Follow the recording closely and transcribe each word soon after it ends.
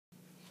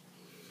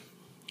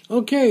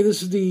Okay,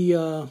 this is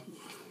the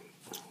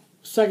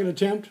second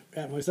attempt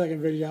at my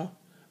second video.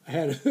 I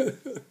had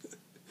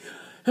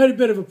had a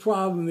bit of a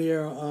problem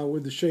there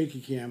with the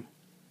shaky cam.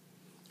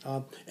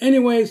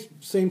 Anyways,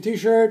 same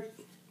t-shirt,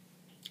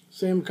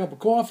 same cup of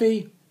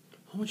coffee.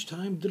 How much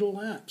time did it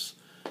elapse?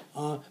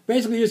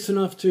 Basically, just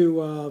enough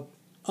to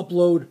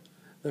upload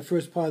the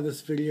first part of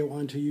this video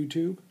onto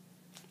YouTube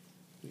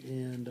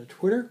and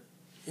Twitter.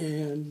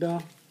 And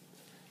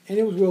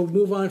anyways, we'll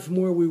move on from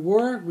where we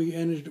were.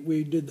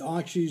 We did the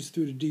auctions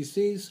through the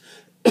DCs.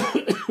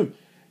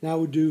 Now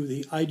we'll do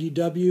the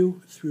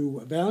IDW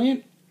through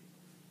Valiant.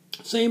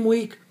 Same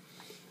week.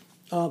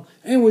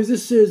 Anyways,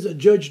 this is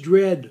Judge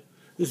Dredd.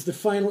 This is the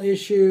final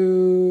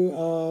issue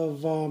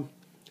of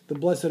The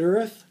Blessed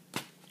Earth,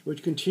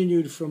 which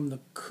continued from The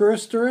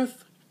Cursed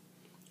Earth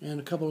and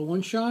a couple of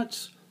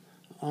one-shots.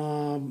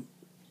 In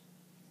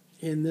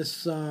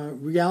this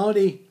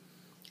reality,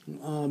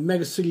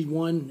 Mega City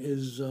 1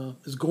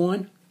 is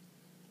gone,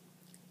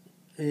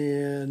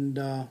 and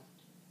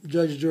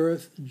Judge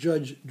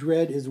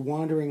Dredd is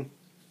wandering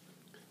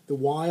the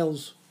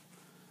wilds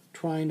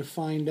trying to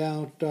find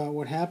out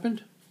what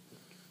happened,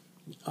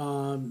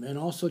 and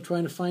also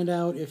trying to find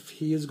out if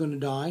he is going to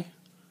die,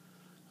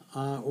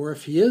 or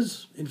if he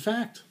is, in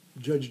fact,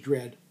 Judge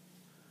Dredd.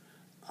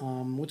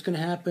 What's going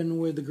to happen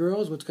with the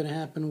girls? What's going to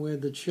happen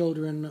with the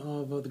children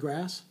of the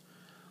grass?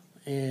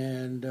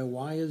 And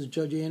why is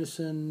Judge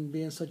Anderson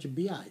being such a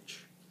biatch?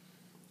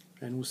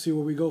 And we'll see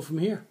where we go from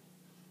here.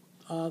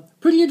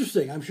 Pretty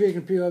interesting. I'm sure you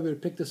can be able to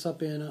pick this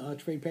up in a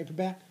trade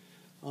paperback.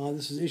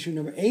 This is issue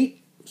number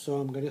 8, so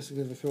I'm going to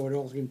throw it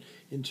all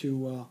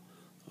into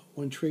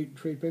one trade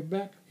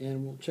paperback,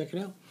 and we'll check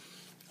it out.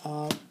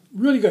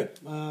 Really good.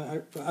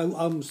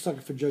 I'm a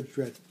sucker for Judge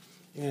Dredd,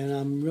 and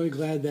I'm really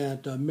glad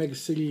that Mega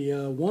City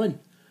 1,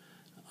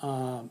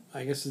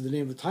 I guess is the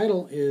name of the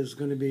title, is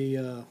going to be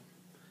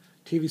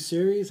TV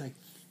series.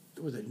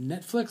 Was it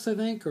Netflix, I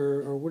think,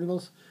 or one of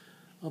those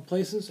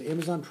places,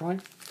 Amazon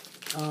Prime.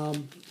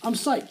 I'm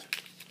psyched.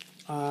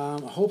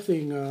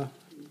 Hoping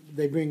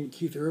they bring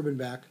Keith Urban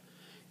back,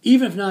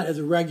 even if not as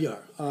a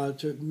regular,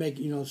 to make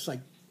it's like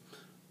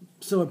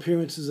some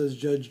appearances as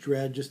Judge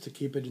Dredd, just to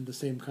keep it in the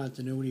same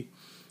continuity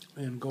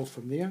and go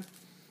from there.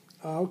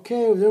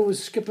 Okay, then we're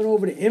skipping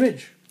over to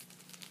Image,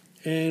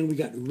 and we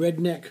got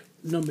Redneck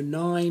number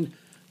 9.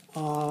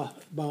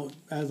 About,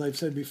 as I've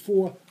said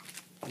before,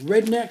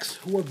 rednecks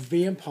who are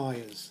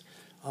vampires.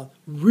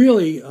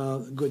 Really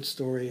good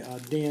story.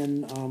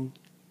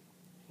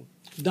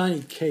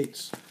 Donnie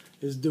Cates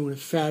is doing a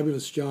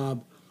fabulous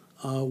job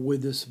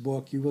with this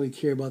book. You really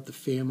care about the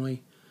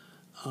family.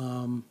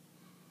 Even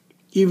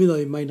though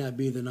they might not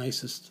be the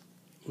nicest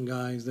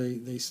guys,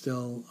 they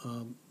still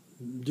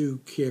do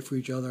care for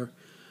each other.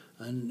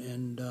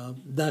 And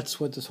that's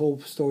what this whole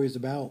story is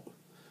about.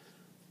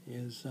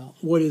 Is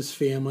what is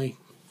family?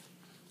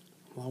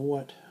 Well,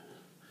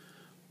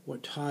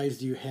 what ties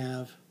do you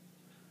have?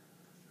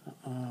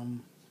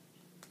 And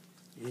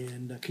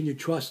can you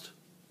trust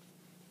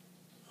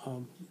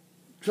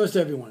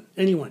everyone,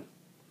 anyone,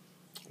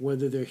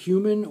 whether they're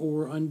human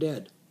or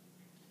undead?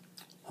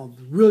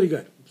 Really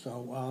good.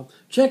 So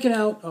check it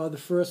out. The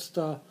first,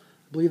 I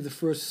believe the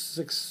first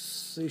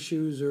 6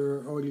 issues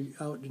are already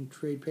out in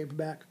trade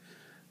paperback.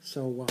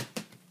 So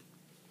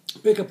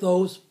pick up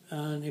those,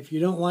 and if you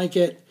don't like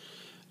it,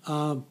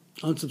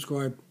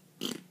 unsubscribe.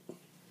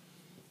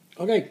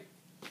 Okay,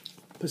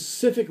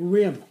 Pacific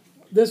Rim.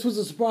 This was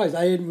a surprise.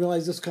 I didn't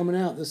realize this coming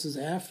out. This is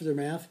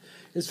Aftermath.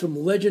 It's from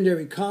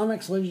Legendary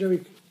Comics.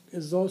 Legendary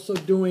is also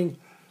doing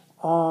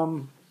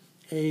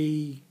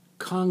a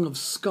Kong of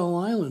Skull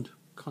Island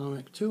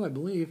comic too, I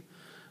believe.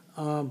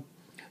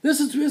 This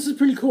is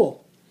pretty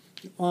cool.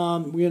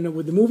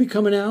 With the movie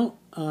coming out,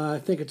 I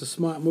think it's a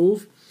smart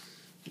move.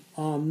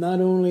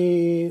 Not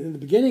only in the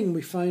beginning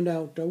we find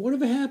out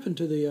whatever happened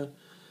to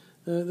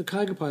the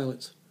Tiger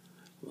pilots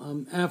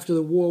after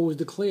the war was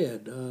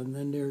declared,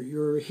 and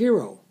you're a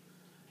hero.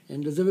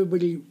 And does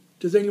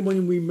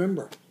anyone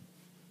remember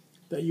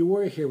that you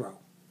were a hero?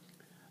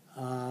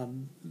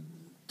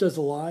 Does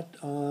a lot.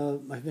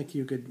 I think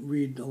you could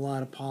read a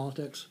lot of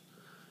politics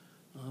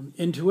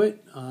into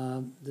it.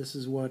 This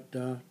is what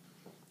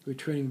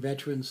returning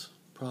veterans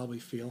probably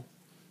feel.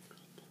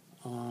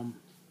 And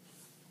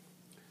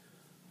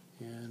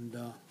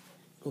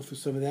go through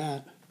some of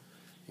that.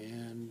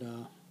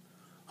 And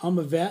I'm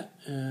a vet,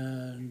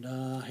 and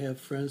I have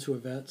friends who are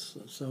vets,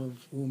 some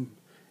of whom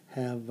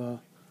have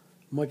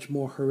much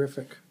more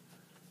horrific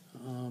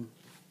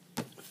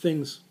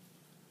things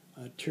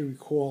to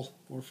recall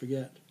or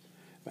forget.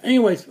 But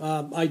anyways,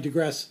 I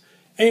digress.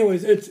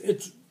 Anyways,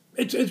 it's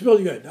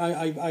really good.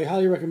 I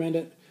highly recommend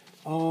it.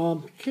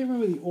 Can't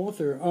remember the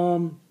author.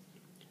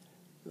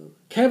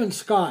 Kevin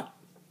Scott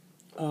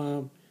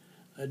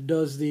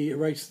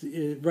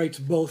writes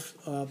both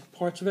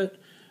parts of it,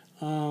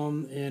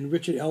 and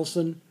Richard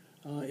Elson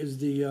is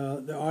the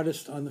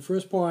artist on the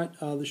first part.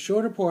 The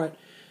shorter part.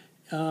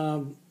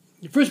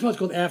 The first part's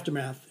called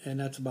Aftermath, and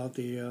that's about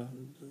the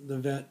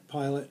vet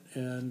pilot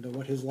and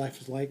what his life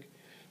is like.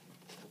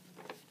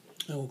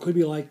 It could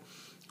be like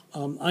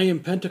I Am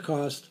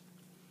Pentecost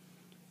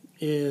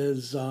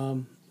is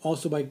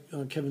also by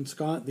Kevin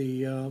Scott.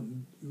 The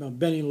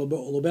Benny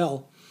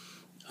Lobel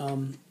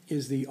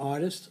is the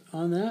artist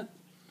on that.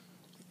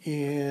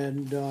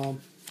 And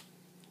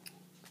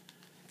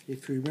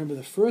if you remember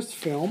the first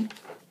film,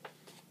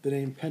 the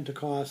name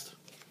Pentecost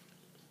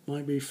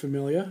might be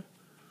familiar.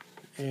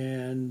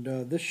 And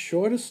this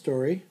shorter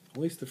story,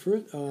 at least the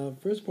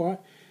first part,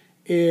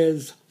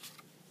 is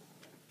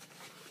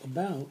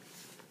about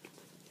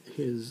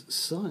his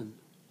son.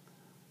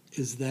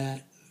 Is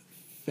that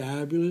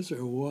fabulous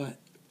or what?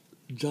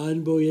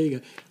 John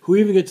Boyega, who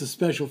even gets a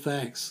special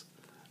thanks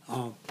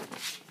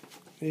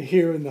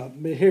here in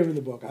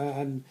the book.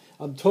 I'm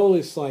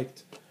totally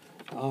psyched.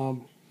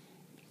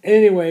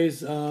 Anyways,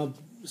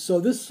 so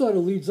this sort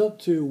of leads up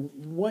to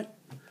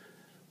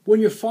when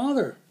your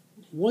father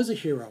was a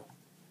hero,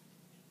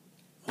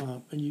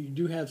 and you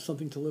do have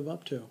something to live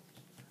up to.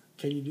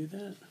 Can you do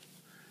that?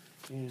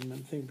 And I'm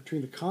thinking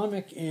between the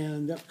comic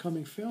and the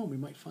upcoming film, we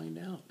might find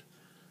out.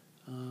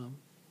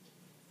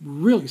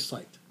 Really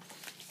psyched.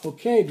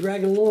 Okay,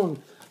 dragging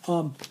along.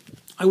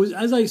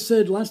 As I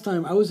said last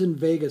time, I was in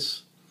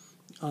Vegas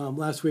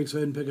last week, so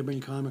I didn't pick up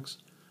any comics.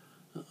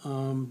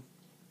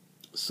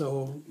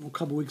 So I'm a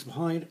couple weeks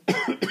behind.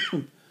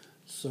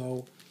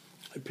 So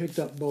I picked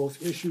up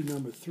both issue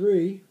number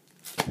 3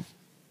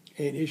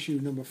 and issue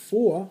number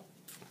 4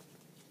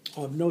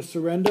 of No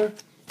Surrender,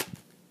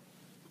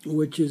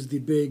 which is the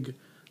big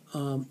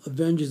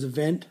Avengers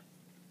event,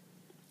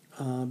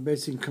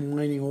 basically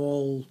combining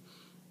all,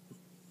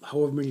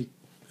 however many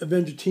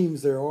Avenger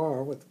teams there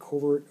are, with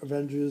covert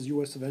Avengers,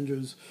 U.S.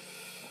 Avengers,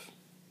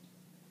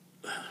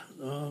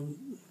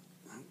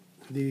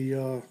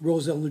 the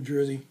Roselle, New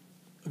Jersey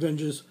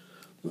Avengers,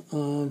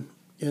 and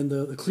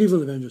the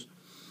Cleveland Avengers,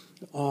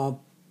 or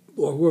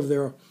whoever they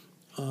are.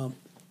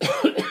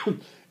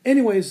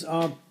 Anyways,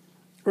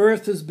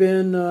 Earth has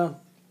been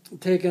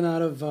taken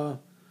out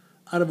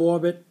of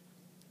orbit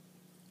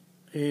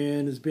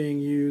and is being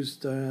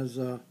used as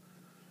a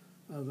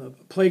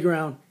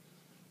playground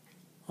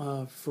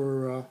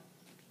for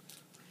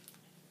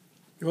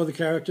other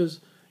characters.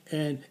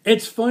 And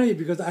it's funny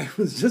because I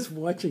was just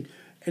watching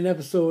an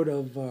episode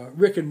of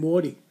Rick and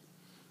Morty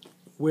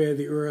where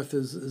the Earth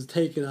is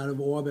taken out of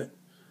orbit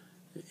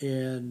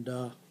and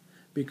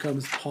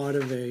becomes part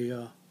of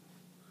a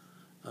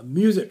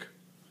music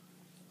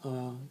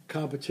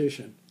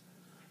competition,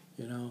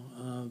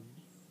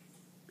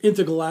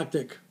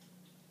 intergalactic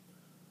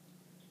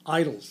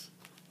idols,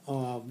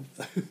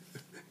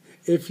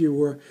 if you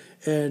were.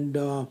 And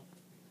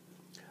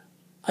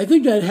I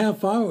think that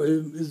half hour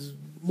is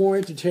more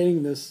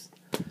entertaining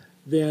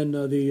than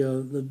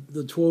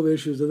the 12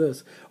 issues of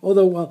this.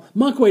 Although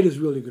Mark Waid is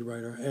a really good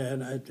writer,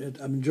 and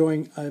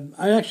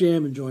I actually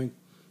am enjoying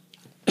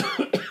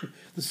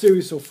the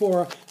series so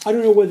far. I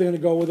don't know where they're going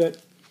to go with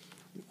it.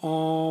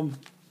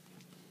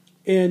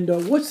 And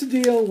what's the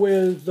deal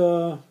with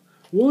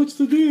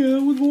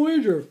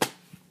Voyager?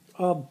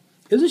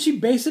 Isn't she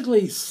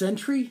basically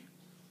Sentry?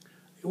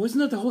 Wasn't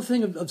that the whole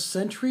thing of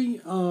Sentry?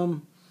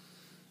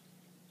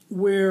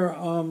 Where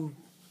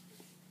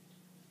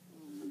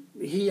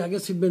I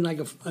guess he'd been like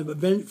a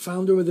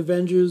founder of the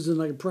Avengers and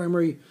like a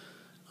primary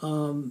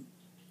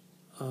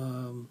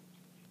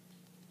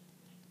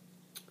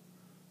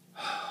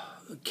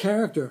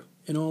character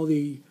in all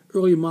the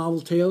early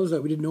Marvel tales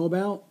that we didn't know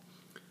about.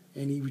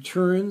 And he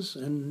returns,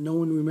 and no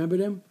one remembered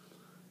him.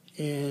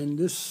 And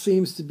this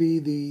seems to be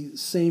the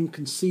same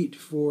conceit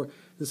for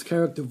this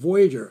character,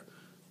 Voyager,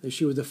 that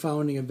she was the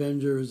founding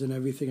Avengers and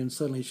everything, and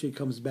suddenly she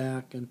comes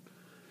back. And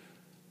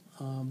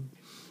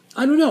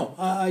I don't know.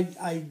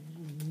 I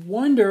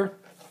wonder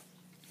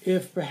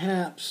if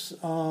perhaps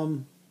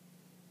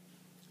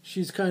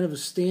she's kind of a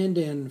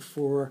stand-in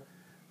for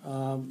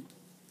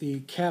the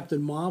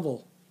Captain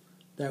Marvel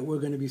that we're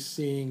going to be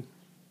seeing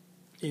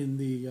in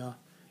the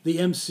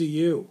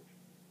MCU,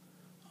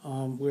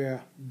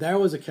 where there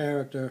was a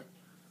character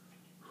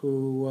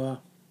who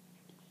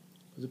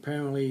was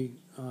apparently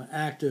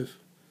active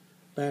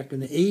back in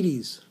the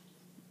 80s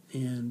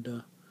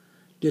and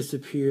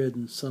disappeared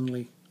and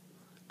suddenly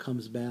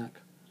comes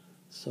back.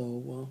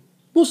 So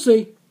we'll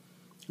see.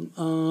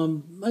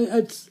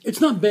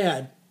 It's not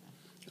bad,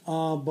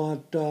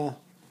 but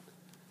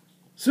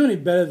certainly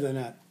better than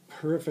that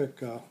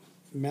horrific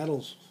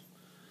Metals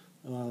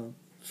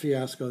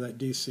fiasco that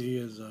DC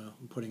is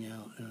putting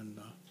out, and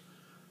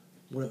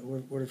what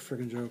a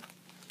freaking joke.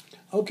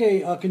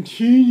 Okay,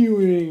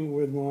 continuing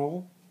with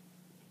Marvel.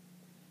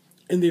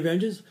 In the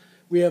Avengers,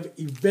 we have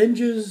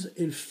Avengers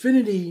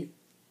Infinity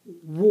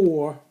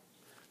War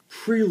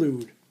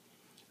Prelude,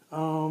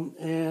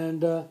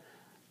 and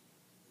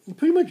you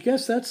pretty much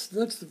guess that's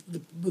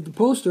the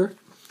poster.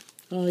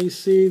 You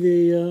see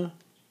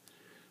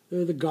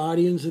the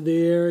Guardians are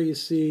there. You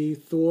see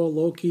Thor,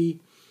 Loki,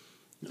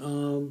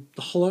 the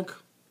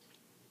Hulk,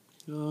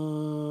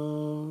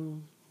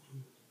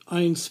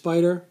 Iron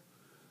Spider,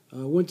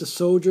 Winter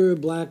Soldier,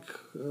 Black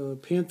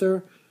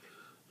Panther,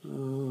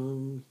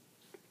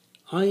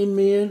 Iron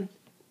Man,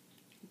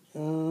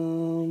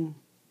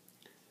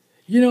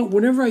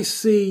 Whenever I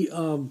see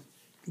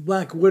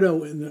Black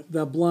Widow in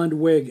that blonde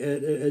wig,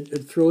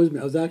 it throws me.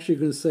 I was actually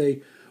going to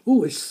say,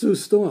 "Ooh, it's Sue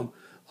Storm."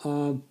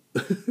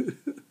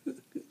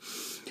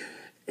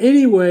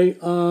 Anyway,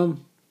 it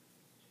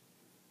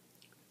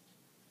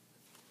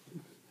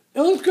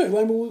looks good.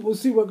 I mean, we'll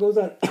see what goes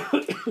on.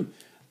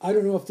 I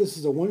don't know if this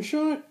is a one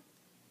shot.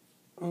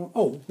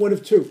 One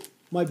of two.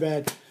 My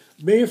bad.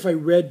 Maybe if I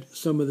read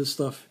some of this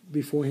stuff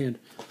beforehand.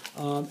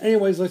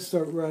 Anyways, let's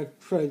try to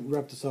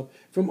wrap this up.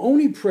 From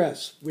Oni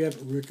Press, we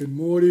have Rick and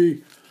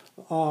Morty.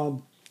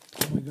 Oh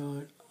my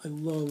God, I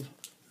love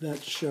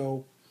that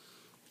show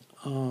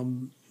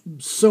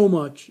so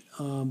much.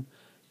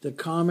 The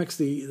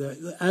comics,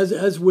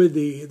 as with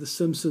the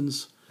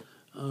Simpsons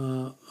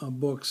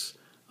books,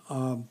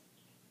 the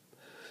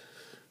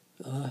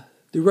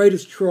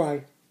writers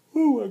try.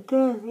 Oh my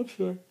God, I'm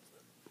sorry.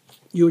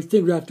 You would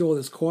think after all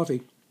this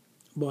coffee,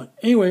 but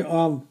anyway,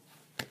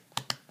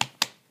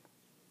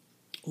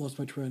 lost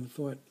my train of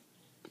thought.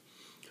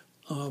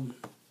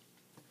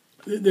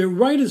 The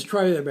writers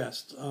try their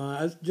best,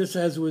 just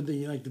as with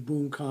the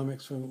Boom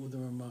comics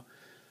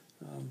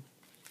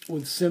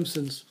with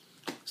Simpsons.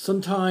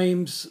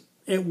 Sometimes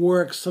it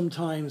works,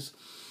 sometimes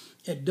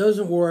it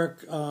doesn't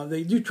work.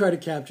 They do try to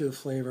capture the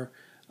flavor.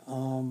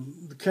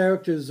 The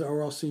characters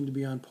all seem to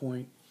be on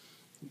point,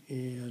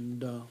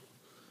 and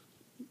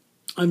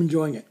I'm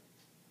enjoying it.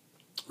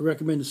 I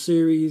recommend the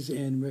series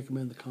and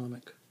recommend the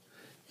comic.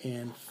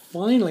 And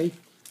finally,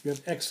 we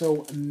have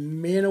Exo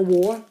Man of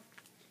War.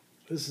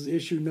 This is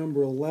issue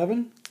number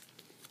 11.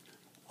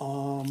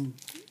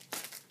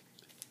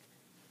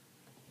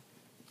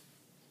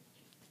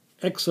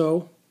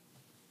 Exo,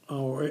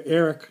 or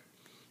Eric,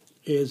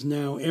 is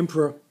now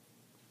Emperor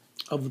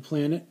of the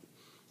planet.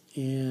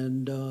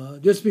 And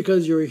just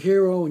because you're a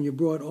hero and you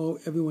brought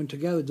everyone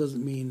together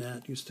doesn't mean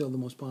that you're still the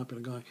most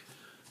popular guy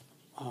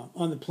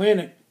on the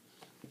planet.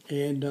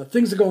 And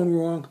things are going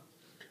wrong.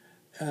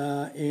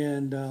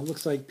 And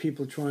looks like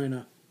people are trying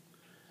to...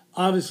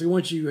 Obviously,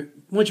 once you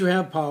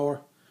have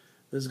power,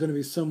 there's going to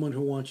be someone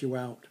who wants you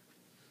out.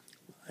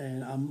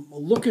 And I'm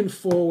looking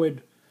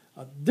forward...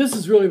 this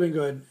has really been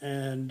good.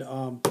 And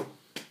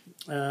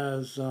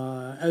as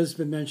has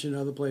been mentioned in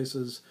other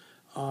places...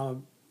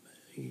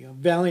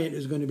 Valiant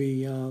is going to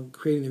be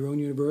creating their own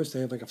universe. They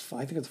have I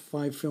think it's a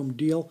 5-film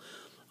deal.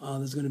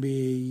 There's going to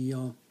be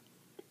a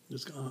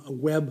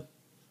web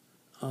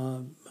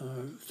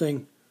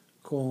thing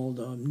called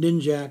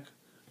Ninjak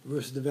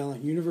versus the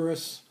Valiant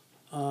universe,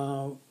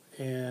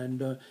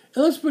 and it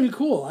looks pretty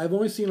cool. I've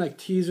only seen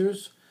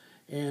teasers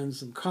and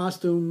some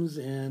costumes,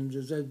 and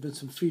there's been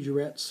some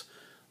featurettes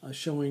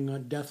showing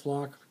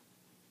Deathlock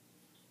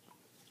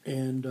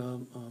and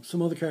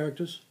some other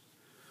characters.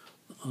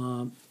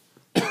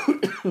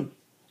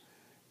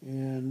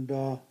 And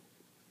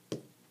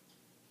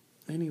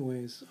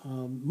anyways,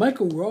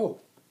 Michael Rowe,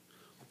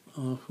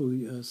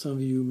 who some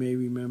of you may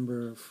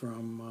remember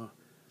from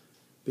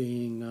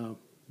being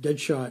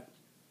Deadshot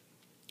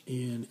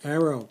in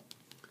Arrow,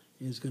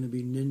 is going to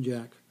be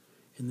Ninjak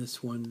in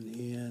this one,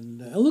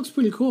 and it looks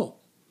pretty cool.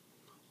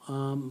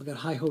 I got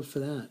high hopes for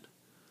that.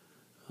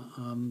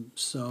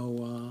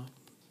 So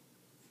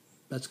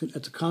that's good.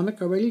 That's a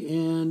comic already,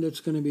 and it's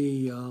going to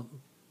be,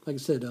 like I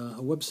said,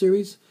 a web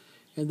series.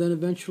 And then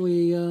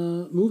eventually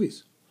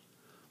movies.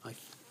 I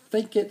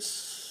think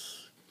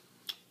it's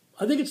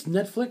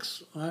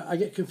Netflix. I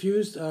get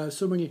confused.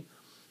 So many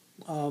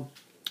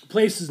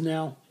places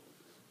now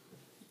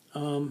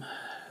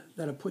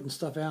that are putting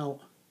stuff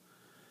out.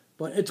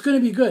 But it's going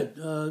to be good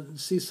to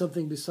see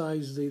something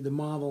besides the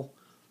Marvel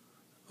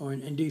or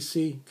and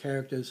DC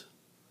characters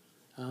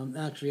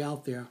actually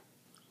out there.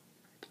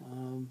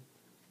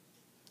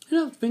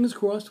 Fingers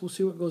crossed. We'll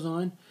see what goes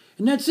on.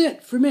 And that's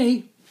it for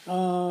me.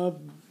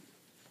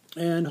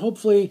 And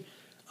hopefully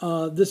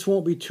this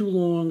won't be too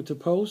long to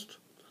post.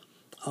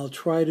 I'll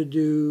try to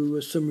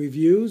do some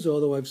reviews,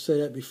 although I've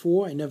said that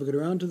before. I never get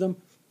around to them.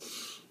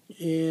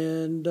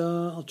 And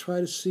I'll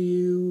try to see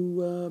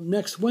you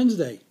next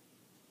Wednesday.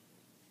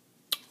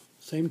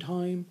 Same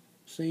time,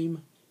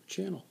 same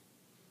channel.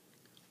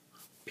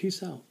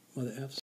 Peace out, Mother Fs.